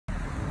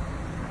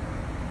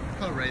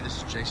Hello Ray, this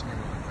is Jason here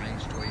with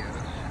Range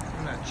Toyota.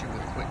 I'm at you with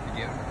a quick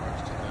video in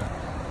regards to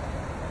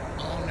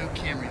the all-new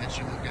Camry that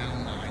you looked at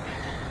online.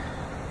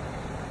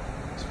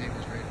 This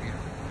vehicle's very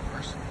beautiful.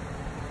 First,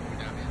 before we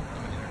dive in, I'm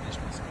going to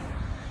introduce myself.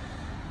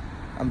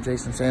 I'm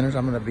Jason Sanders.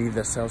 I'm going to be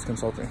the sales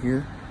consultant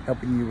here,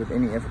 helping you with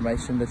any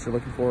information that you're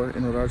looking for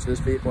in regards to this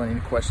vehicle and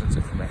any questions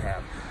that you may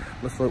have.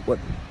 Let's look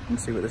and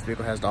see what this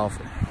vehicle has to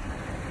offer.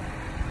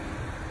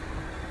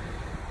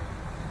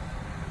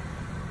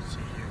 See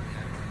here we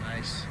have a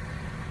nice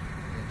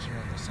rims here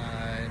on the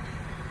side.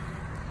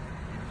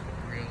 Beautiful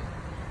grille.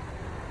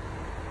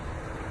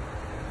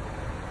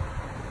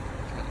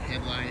 Got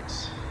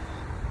headlights.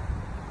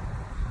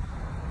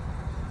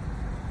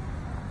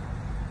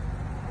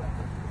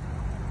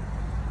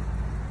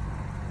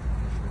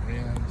 Beautiful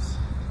rims.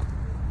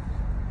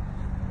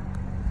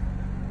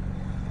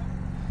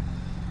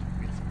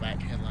 Beautiful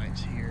back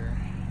headlights here.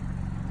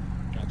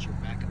 Got your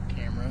backup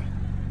camera.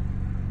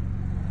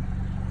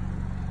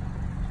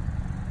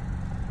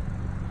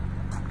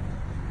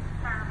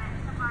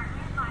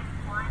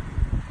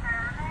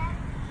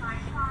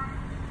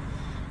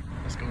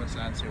 Let's go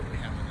inside and see what we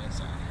have on the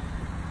inside.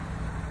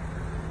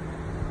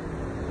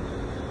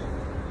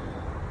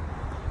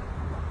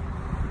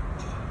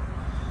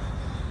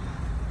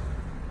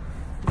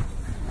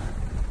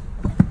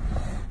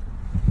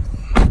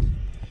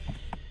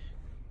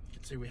 You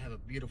can see we have a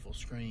beautiful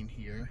screen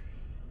here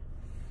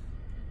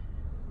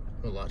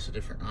with lots of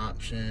different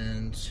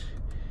options.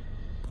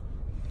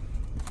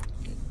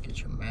 Get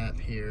your map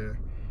here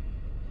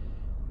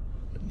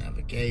with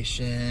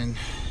navigation.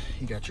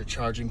 You got your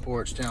charging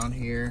ports down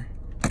here,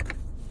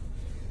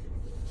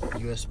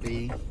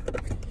 USB,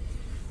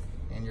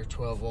 and your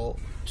 12-volt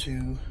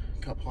 2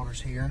 cup holders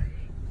here.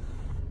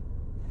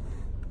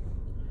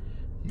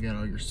 You got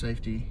all your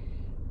safety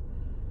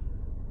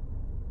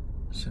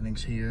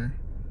settings here,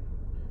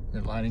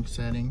 your lighting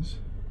settings.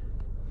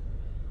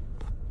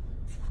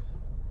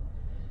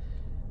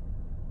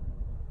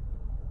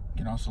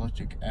 You can also look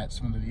at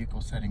some of the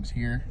vehicle settings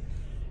here.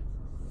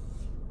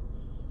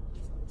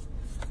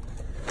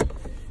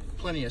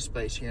 Plenty of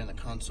space here in the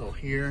console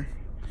here.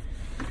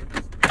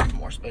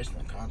 More space in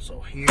the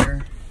console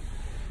here.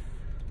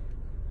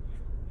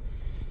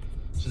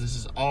 So this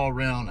is all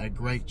around a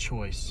great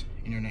choice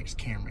in your next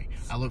Camry.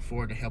 I look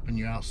forward to helping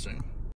you out soon.